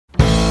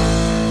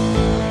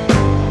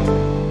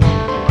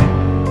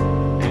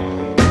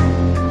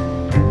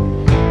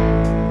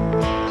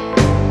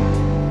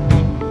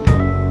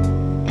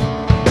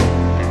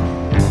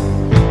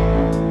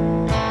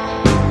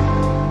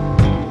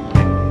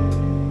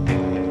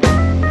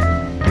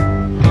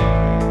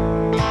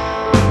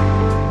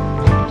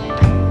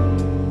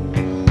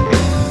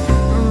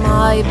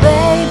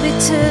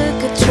took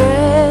a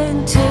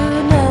train to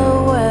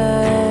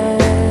nowhere,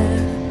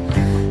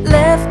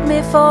 left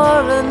me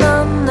for an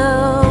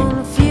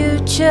unknown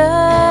future.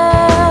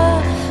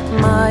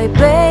 My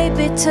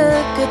baby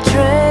took a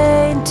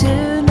train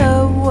to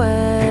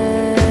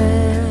nowhere,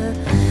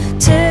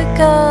 took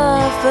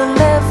off and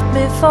left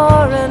me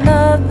for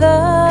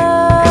another.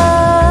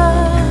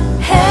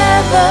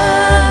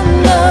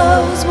 Heaven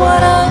knows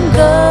what I'm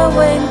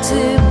going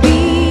to be.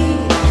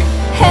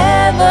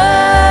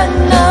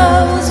 Heaven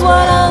knows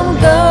what I'm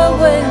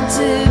going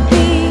to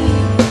be.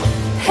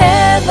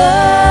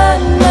 Heaven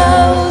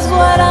knows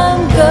what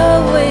I'm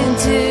going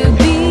to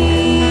be.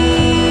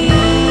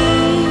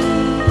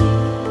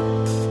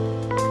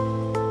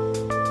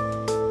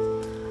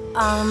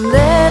 I'm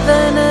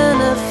living in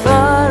a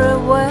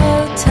faraway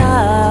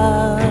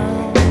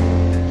town,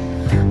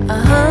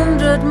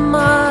 100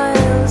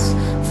 miles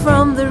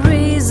from the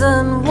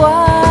reason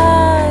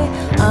why.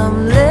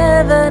 I'm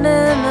living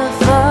in a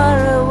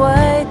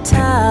faraway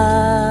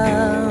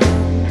town,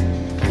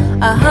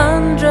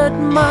 100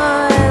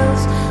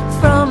 miles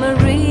from a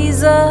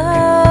reason.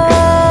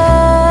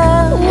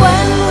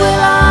 When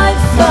will I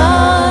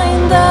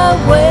find the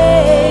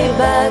way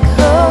back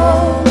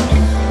home?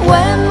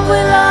 When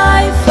will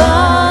I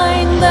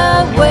find the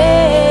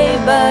way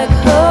back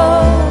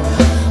home?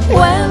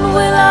 When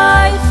will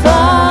I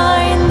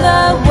find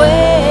the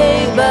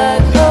way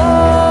back home?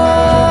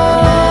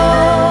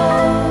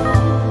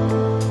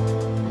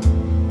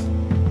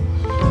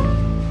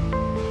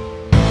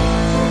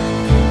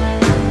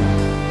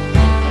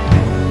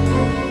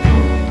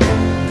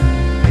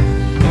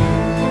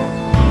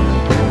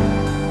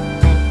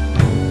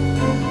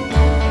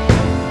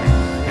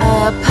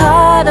 A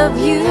part of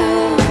you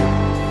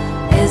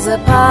is a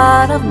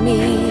part of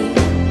me.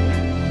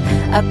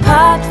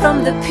 Apart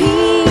from the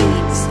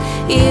peace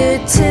you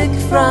took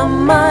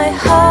from my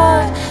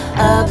heart,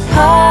 a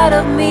part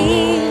of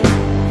me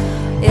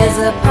is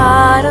a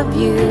part of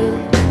you.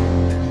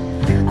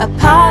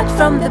 Apart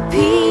from the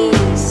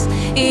peace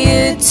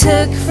you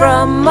took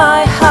from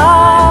my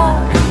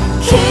heart,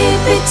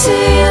 keep it to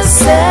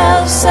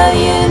yourself so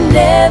you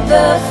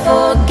never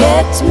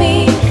forget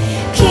me.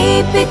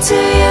 Keep it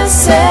to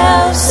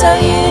yourself so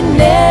you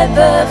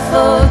never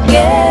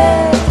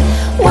forget.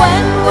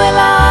 When will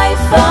I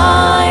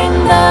find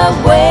the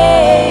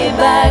way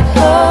back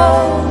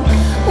home?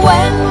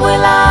 When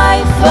will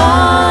I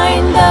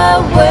find the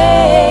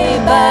way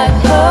back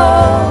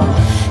home?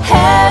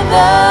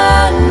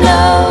 Heaven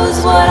knows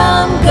what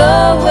I'm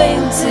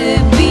going to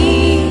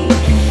be.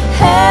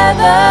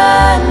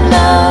 Heaven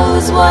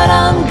knows what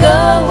I'm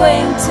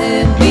going to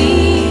be.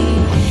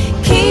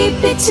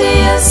 Keep it to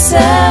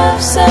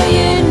yourself so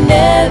you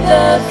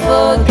never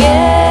forget.